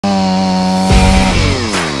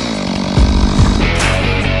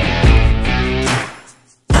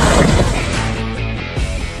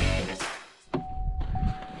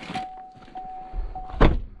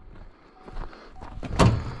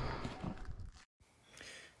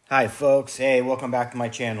Hi folks, hey, welcome back to my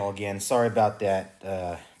channel again. Sorry about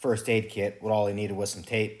that first aid kit. What all I needed was some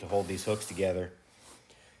tape to hold these hooks together.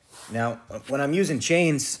 Now, when I'm using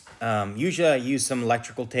chains, usually I use some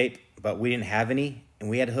electrical tape, but we didn't have any, and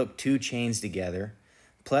we had to hook 2 chains together,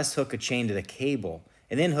 plus hook a chain to the cable,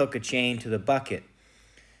 and then hook a chain to the bucket.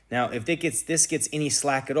 Now, if this gets any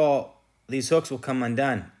slack at all, these hooks will come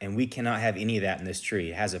undone, and we cannot have any of that in this tree.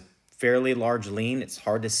 It has a fairly large lean. It's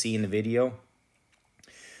hard to see in the video.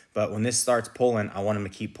 But when this starts pulling, I want him to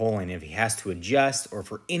keep pulling. If he has to adjust or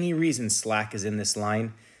for any reason slack is in this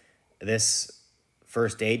line, this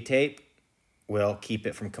first aid tape will keep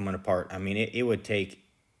it from coming apart. I mean, it would take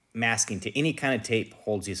masking to any kind of tape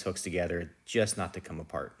holds these hooks together just not to come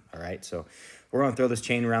apart. All right, so we're going to throw this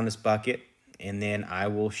chain around this bucket, and then I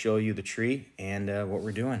will show you the tree and what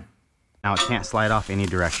we're doing. Now it can't slide off any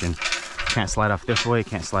direction. Can't slide off this way,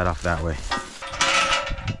 can't slide off that way.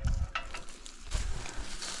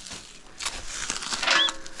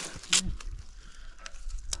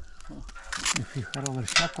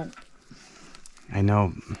 I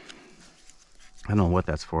know. I don't know what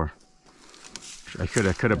that's for. I could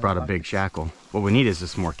have brought a big shackle. What we need is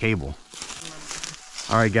just more cable.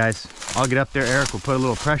 All right, guys. I'll get up there. Eric will put a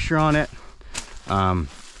little pressure on it.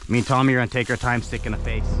 Me and Tommy are gonna take our time sticking the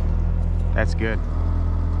face. That's good.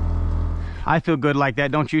 I feel good like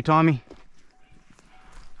that, don't you, Tommy?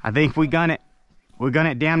 I think if we gun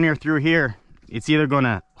it damn near through here, it's either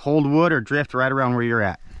gonna hold wood or drift right around where you're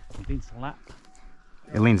at. It leans a lot.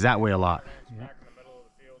 It leans that way a lot. Smack in the middle of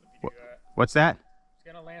the field if you do that. What's that? It's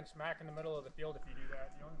going to land smack in the middle of the field if you do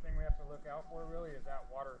that. The only thing we have to look out for really is that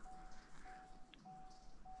water.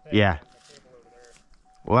 Yeah. The cable over there.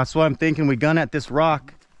 Well, that's what I'm thinking. We gun at this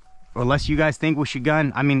rock. Unless you guys think we should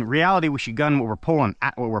gun. I mean, reality, we should gun what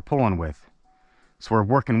we're pulling with. So we're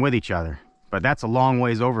working with each other. But that's a long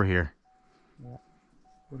ways over here. Yeah.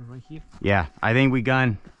 Put it right here. Yeah, I think we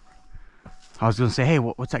gun. I was gonna say, hey,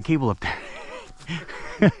 what's that cable up there?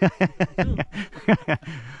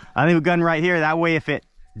 I think we gun right here. That way, if it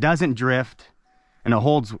doesn't drift and it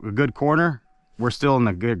holds a good corner, we're still in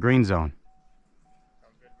the good green zone.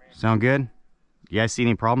 Sound good? You guys see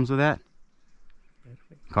any problems with that?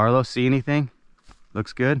 Perfect. Carlos, see anything?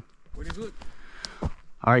 Looks good? Pretty good.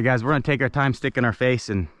 All right, guys, we're gonna take our time sticking our face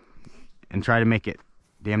and try to make it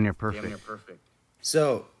damn near perfect.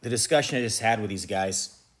 So the discussion I just had with these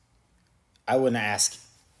guys, I wouldn't ask.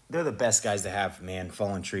 They're the best guys to have, man,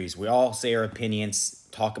 fallen trees. We all say our opinions,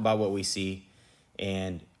 talk about what we see,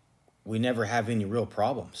 and we never have any real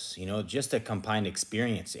problems. You know, just a combined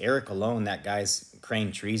experience. Eric alone, that guy's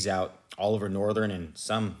craned trees out all over Northern and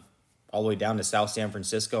some all the way down to South San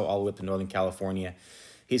Francisco, all the way up to Northern California.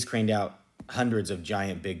 He's craned out hundreds of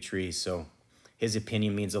giant big trees, so his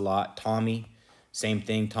opinion means a lot. Tommy, same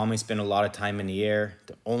thing. Tommy spent a lot of time in the air.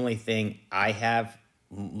 The only thing I have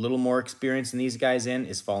little more experience than these guys in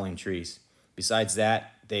is falling trees. Besides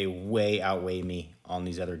that, they way outweigh me on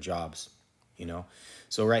these other jobs, you know.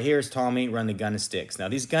 So right here is Tommy running the gun and sticks. Now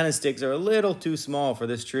these gun and sticks are a little too small for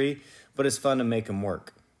this tree, but it's fun to make them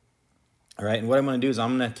work. All right, and what I'm going to do is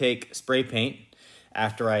I'm going to take spray paint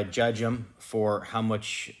after I judge them for how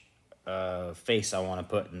much face I want to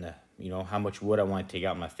put in the, you know, how much wood I want to take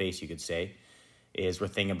out my face, you could say, is we're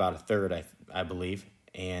thinking about 1/3, I believe.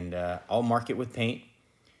 And I'll mark it with paint.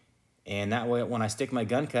 And that way, when I stick my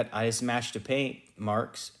gun cut, I just match the paint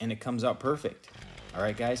marks, and it comes out perfect. All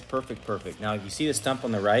right, guys, perfect, perfect. Now, if you see the stump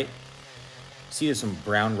on the right, see there's some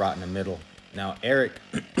brown rot in the middle. Now, Eric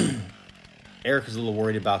was a little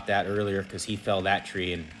worried about that earlier because he fell that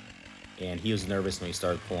tree, and he was nervous when he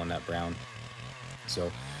started pulling that brown.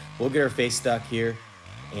 So we'll get her face stuck here,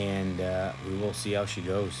 and we will see how she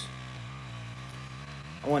goes.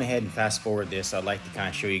 I went ahead and fast forward this. I'd like to kind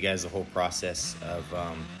of show you guys the whole process of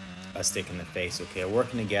us sticking the face. Okay,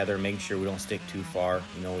 working together, making sure we don't stick too far.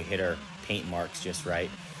 You know, we hit our paint marks just right.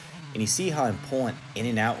 And you see how I'm pulling in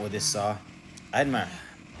and out with this saw? I had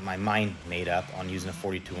my mind made up on using a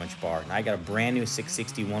 42-inch bar. And I got a brand new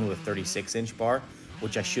 661 with a 36-inch bar,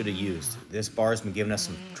 which I should have used. This bar has been giving us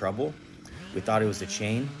some trouble. We thought it was the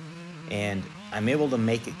chain. And I'm able to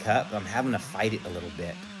make it cut, but I'm having to fight it a little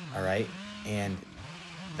bit, all right? And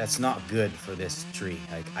that's not good for this tree.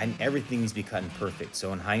 Like everything needs to be cutting perfect.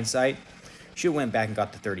 So in hindsight, should have went back and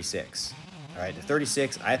got the 36. All right, the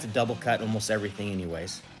 36, I have to double cut almost everything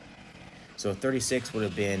anyways. So 36 would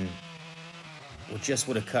have been, just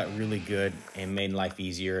would have cut really good and made life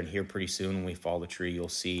easier. And here pretty soon when we fall the tree, you'll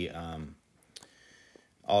see,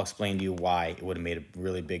 I'll explain to you why it would have made a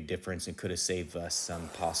really big difference and could have saved us some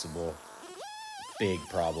possible big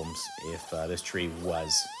problems if this tree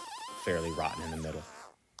was fairly rotten in the middle.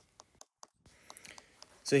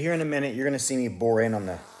 So here in a minute, you're gonna see me bore in on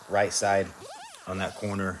the right side on that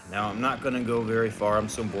corner. Now I'm not gonna go very far. I'm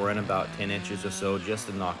still boring about 10 inches or so just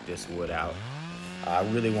to knock this wood out. I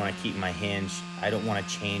really wanna keep my hinge. I don't wanna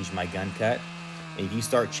change my gun cut. If you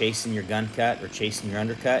start chasing your gun cut or chasing your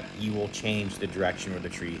undercut, you will change the direction of the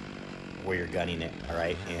tree where you're gunning it, all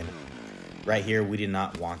right? And right here, we did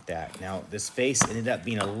not want that. Now, this face ended up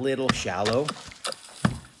being a little shallow.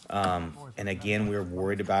 And again, we were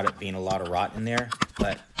worried about it being a lot of rot in there,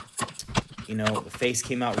 but you know, the face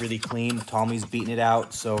came out really clean. Tommy's beating it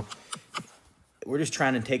out, so we're just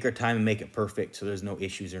trying to take our time and make it perfect so there's no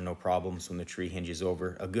issues or no problems when the tree hinges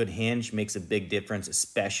over. A good hinge makes a big difference,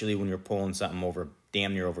 especially when you're pulling something over,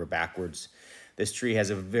 damn near over backwards. This tree has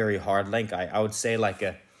a very hard length. I would say like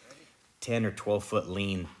a 10 or 12 foot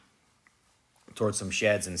lean towards some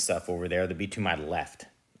sheds and stuff over there. That'd be to my left,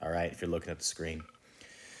 all right, if you're looking at the screen.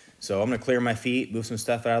 So I'm gonna clear my feet, move some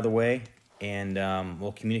stuff out of the way, and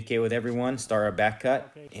we'll communicate with everyone, start our back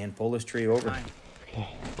cut, and pull this tree over. Okay.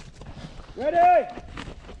 Ready!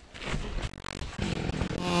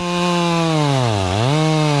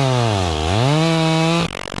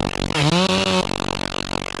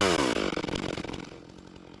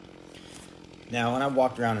 Now, when I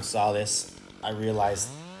walked around and saw this, I realized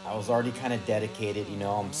I was already kind of dedicated. You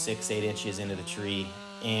know, I'm 6-8 inches into the tree,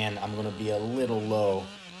 and I'm gonna be a little low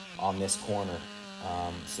on this corner.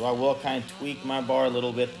 So I will kind of tweak my bar a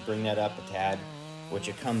little bit to bring that up a tad, which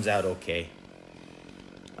it comes out okay.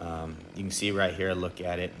 You can see right here, look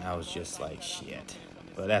at it, and I was just like, shit.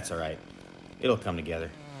 But that's all right. It'll come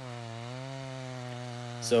together.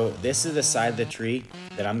 So this is the side of the tree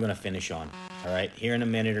that I'm gonna finish on. All right, here in a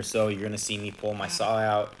minute or so, you're gonna see me pull my saw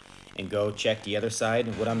out and go check the other side.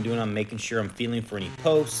 And what I'm doing, I'm making sure I'm feeling for any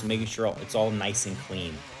posts, making sure it's all nice and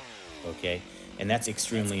clean, okay? And that's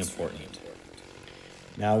extremely important.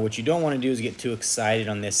 Now, what you don't want to do is get too excited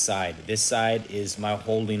on this side. This side is my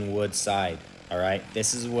holding wood side, all right? This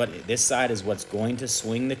side is what's going to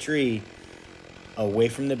swing the tree away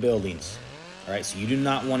from the buildings, all right? So you do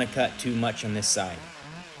not want to cut too much on this side.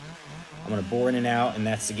 I'm gonna bore in and out, and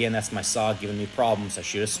that's my saw giving me problems. I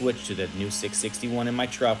should have switched to the new 661 in my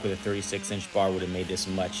truck with a 36-inch bar. Would have made this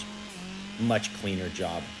much cleaner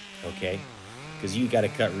job, okay? Because you got to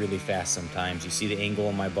cut really fast sometimes. You see the angle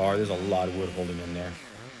on my bar, there's a lot of wood holding in there.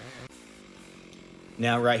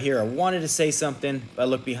 Now right here, I wanted to say something, but I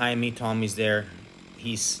look behind me, Tommy's there.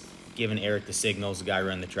 He's giving Eric the signals, the guy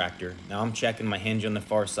running the tractor. Now I'm checking my hinge on the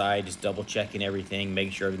far side, just double checking everything,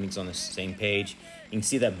 making sure everything's on the same page. You can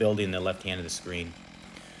see that building in the left hand of the screen.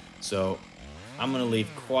 So I'm gonna leave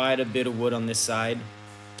quite a bit of wood on this side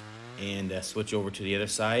and switch over to the other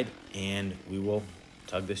side, and we will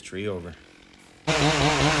tug this tree over.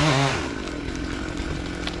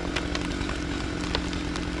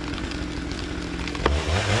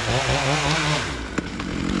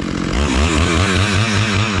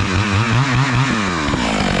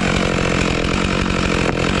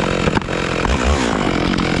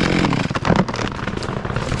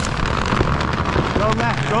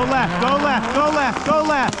 Go left, go left, go left, go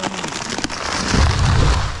left.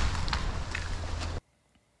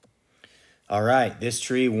 All right, this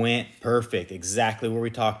tree went perfect, exactly where we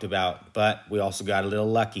talked about, but we also got a little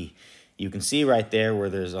lucky. You can see right there where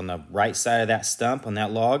there's on the right side of that stump on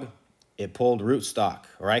that log, it pulled rootstock,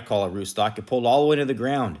 or I call it rootstock. It pulled all the way to the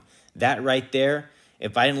ground. That right there,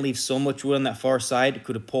 if I didn't leave so much wood on that far side, it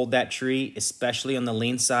could have pulled that tree, especially on the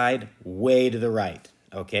lean side, way to the right.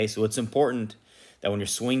 Okay, so it's important that when you're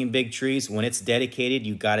swinging big trees, when it's dedicated,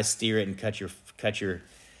 you got to steer it and cut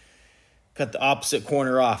the opposite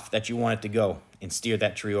corner off that you want it to go and steer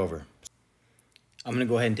that tree over. I'm going to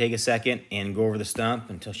go ahead and take a second and go over the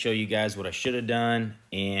stump and to show you guys what I should have done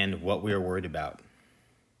and what we were worried about.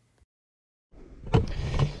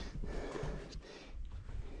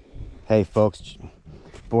 Hey folks,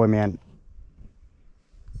 boy man,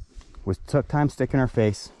 we took time sticking our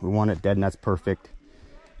face. We want it dead nuts perfect.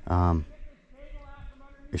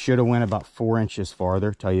 It should have went about 4 inches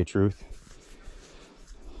farther, tell you the truth.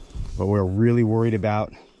 What we're really worried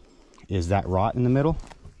about is that rot in the middle.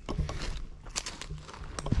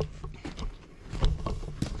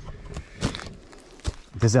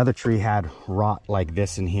 This other tree had rot like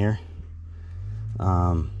this in here.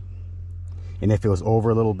 And if it was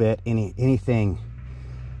over a little bit, anything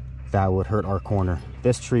that would hurt our corner.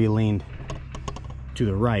 This tree leaned to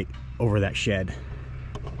the right over that shed.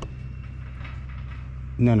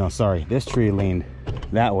 No, sorry. This tree leaned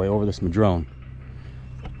that way over this madrone.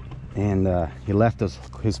 And he left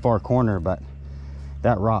his far corner, but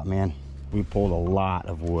that rot, man, we pulled a lot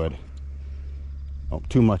of wood. Oh,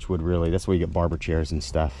 too much wood, really. That's where you get barber chairs and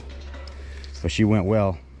stuff. But she went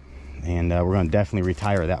well, and we're gonna definitely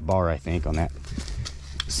retire that bar, I think, on that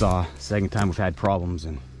saw. Second time we've had problems,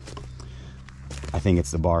 and I think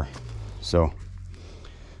it's the bar. So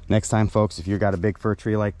next time, folks, if you've got a big fir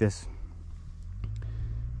tree like this,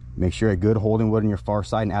 make sure a good holding wood on your far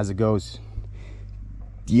side, and as it goes,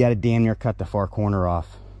 you gotta damn near cut the far corner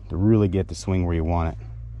off to really get the swing where you want it.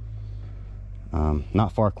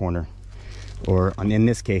 Not far corner, or in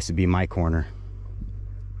this case it'd be my corner.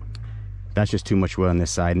 That's just too much wood on this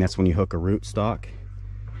side, and that's when you hook a root stock,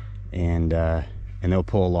 and they'll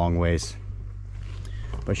pull a long ways.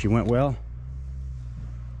 But she went well.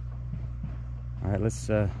 All right, let's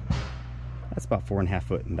that's about 4.5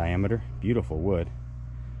 foot in diameter. Beautiful wood.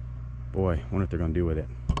 Boy, I wonder what they're gonna do with it.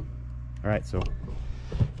 All right, so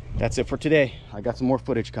that's it for today. I got some more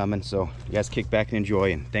footage coming, so you guys kick back and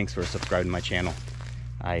enjoy, and thanks for subscribing to my channel.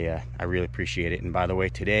 I really appreciate it. And by the way,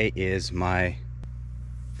 today is my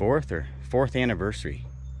fourth anniversary.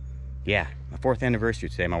 Yeah, my 4th anniversary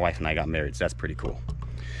today. My wife and I got married, so that's pretty cool.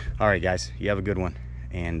 All right, guys, you have a good one,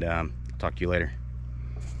 and talk to you later.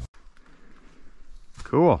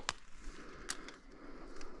 Cool.